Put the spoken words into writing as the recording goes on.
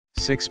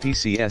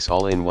6PCS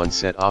all-in-one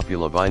set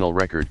OPULA vinyl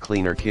record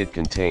cleaner kit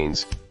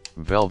contains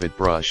velvet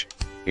brush,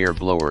 air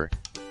blower,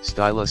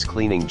 Stylus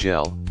cleaning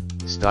gel,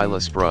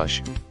 Stylus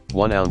brush,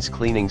 1 ounce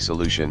cleaning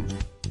solution,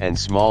 and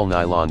small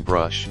nylon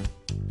brush.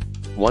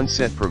 One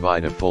set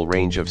provide a full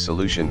range of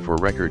solution for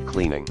record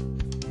cleaning.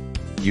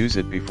 Use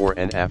it before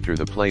and after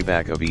the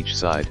playback of each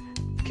side,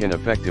 can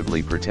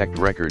effectively protect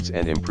records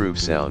and improve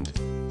sound.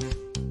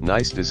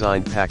 Nice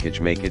designed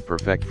package make it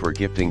perfect for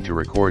gifting to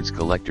records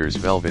collectors.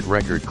 Velvet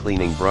record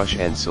cleaning brush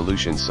and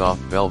solution. Soft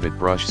velvet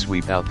brush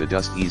sweep out the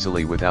dust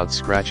easily without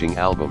scratching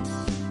album.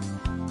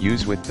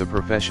 Use with the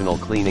professional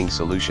cleaning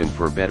solution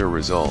for better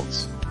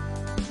results.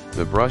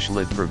 The brush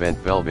lid prevent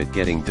velvet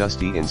getting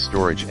dusty in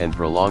storage and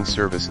prolong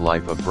service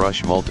life of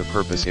brush.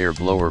 Multi-purpose air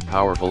blower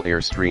powerful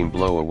air stream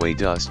blow away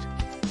dust,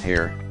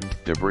 hair,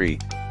 debris,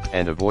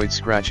 and avoid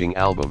scratching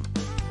album.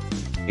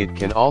 It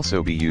can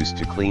also be used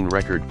to clean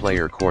record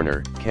player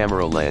corner,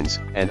 camera lens,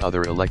 and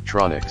other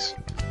electronics.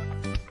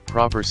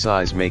 Proper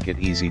size make it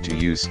easy to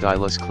use.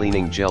 Stylus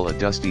cleaning gel. A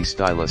dusty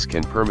stylus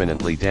can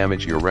permanently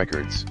damage your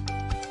records.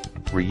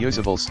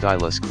 Reusable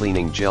Stylus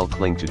cleaning gel.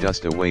 Cling to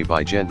dust away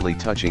by gently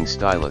touching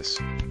stylus.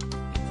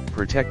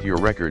 Protect your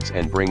records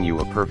and bring you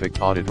a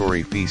perfect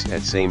auditory feast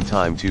at same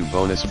time. 2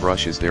 bonus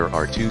brushes. There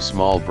are 2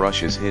 small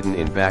brushes hidden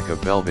in back of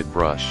velvet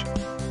brush.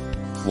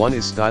 One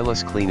is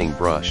Stylus cleaning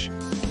brush.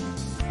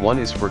 One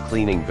is for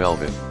cleaning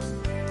velvet.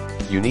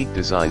 Unique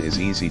design is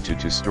easy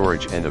to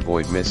storage and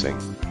avoid missing.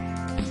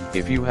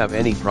 If you have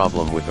any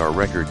problem with our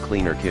record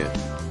cleaner kit,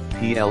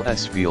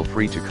 PLS, feel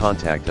free to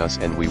contact us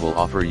and we will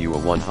offer you a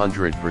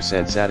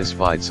 100%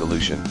 satisfied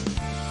solution.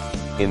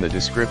 In the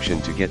description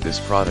to get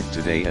this product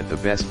today at the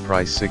best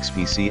price.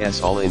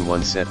 6PCS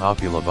all-in-one set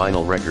OPULA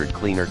vinyl record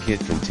cleaner kit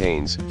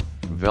contains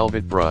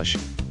velvet brush,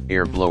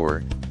 air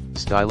blower,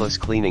 Stylus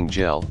cleaning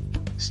gel,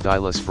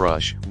 Stylus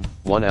brush,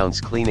 1 ounce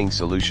cleaning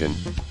solution,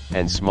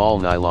 and small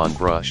nylon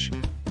brush.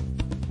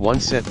 One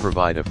set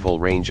provide a full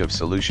range of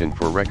solution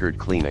for record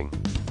cleaning.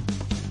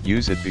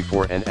 Use it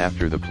before and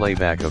after the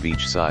playback of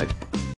each side,